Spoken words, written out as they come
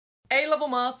A-level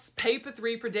maths, paper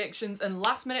 3 predictions and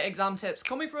last minute exam tips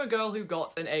coming from a girl who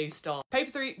got an A star.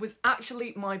 Paper 3 was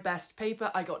actually my best paper.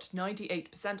 I got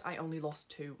 98%, I only lost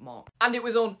 2 marks. And it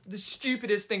was on the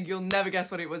stupidest thing, you'll never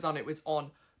guess what it was on. It was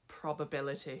on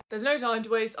probability. There's no time to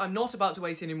waste, I'm not about to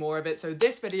waste any more of it, so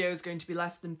this video is going to be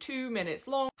less than 2 minutes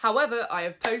long. However, I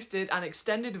have posted an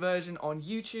extended version on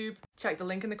YouTube. Check the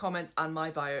link in the comments and my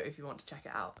bio if you want to check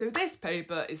it out. So this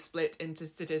paper is split into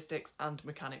statistics and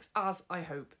mechanics, as I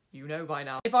hope you know by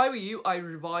now. If I were you, I would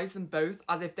revise them both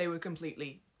as if they were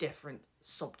completely different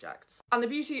subjects. And the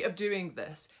beauty of doing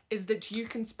this is that you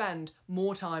can spend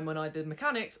more time on either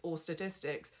mechanics or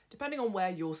statistics depending on where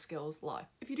your skills lie.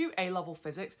 If you do A-level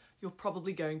physics, you're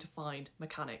probably going to find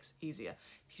mechanics easier.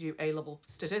 If you do A-level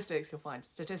statistics, you'll find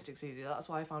statistics easier. That's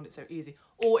why I found it so easy.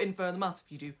 Or in further maths,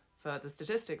 if you do further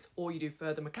statistics or you do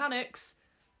further mechanics,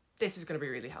 this is going to be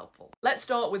really helpful. Let's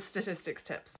start with statistics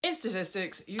tips. In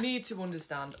statistics, you need to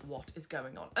understand what is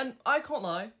going on. And I can't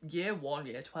lie, year 1,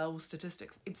 year 12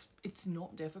 statistics, it's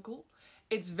not difficult.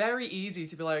 It's very easy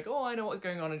to be like, oh, I know what's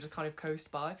going on and just kind of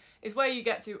coast by. It's where you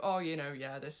get to, oh, you know,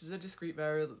 yeah, this is a discrete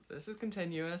variable, this is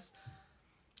continuous.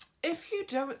 If you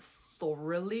don't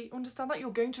thoroughly understand that,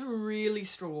 you're going to really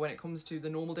struggle when it comes to the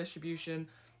normal distribution,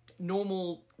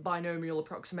 normal binomial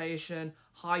approximation,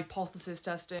 hypothesis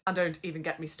testing, and don't even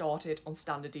get me started on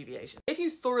standard deviation. If you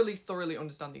thoroughly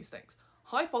understand these things,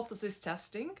 hypothesis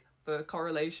testing for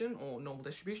correlation or normal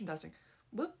distribution testing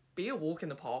will be a walk in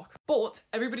the park. But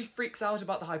everybody freaks out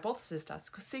about the hypothesis tests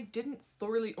because they didn't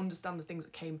thoroughly understand the things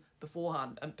that came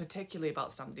beforehand, and particularly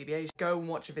about standard deviation. Go and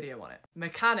watch a video on it.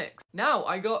 Mechanics. Now,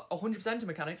 I got 100% in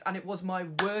mechanics and it was my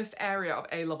worst area of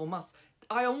A-level maths.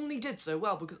 I only did so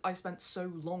well because I spent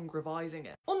so long revising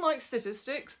it. Unlike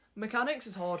statistics, mechanics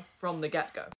is hard from the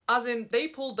get-go. As in, they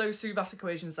pulled those Suvat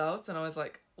equations out and I was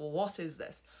like, what is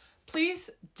this? Please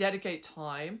dedicate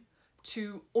time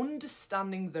to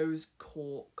understanding those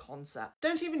core concepts.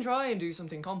 Don't even try and do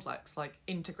something complex like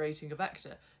integrating a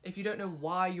vector if you don't know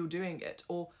why you're doing it,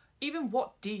 or even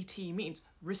what dt means.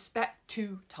 Respect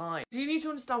to time. You need to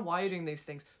understand why you're doing these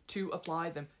things to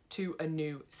apply them to a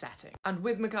new setting. And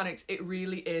with mechanics, it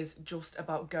really is just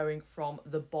about going from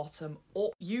the bottom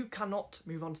up. You cannot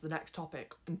move on to the next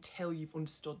topic until you've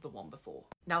understood the one before.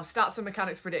 Now, stats and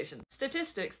mechanics predictions.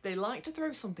 Statistics, they like to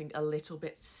throw something a little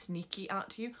bit sneaky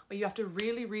at you, where you have to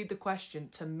really read the question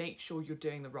to make sure you're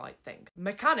doing the right thing.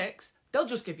 Mechanics, they'll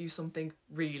just give you something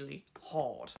really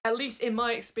hard. At least in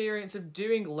my experience of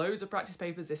doing loads of practice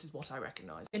papers, this is what I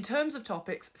recognise. In terms of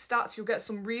topics, stats, you'll get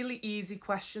some really easy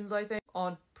questions, I think,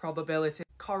 on probability,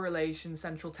 correlation,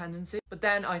 central tendency. But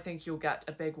then I think you'll get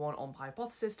a big one on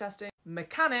hypothesis testing.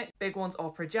 Mechanics, big ones are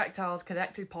projectiles,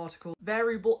 connected particles,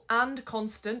 variable and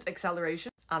constant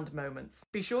acceleration, and moments.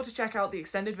 Be sure to check out the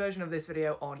extended version of this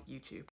video on YouTube.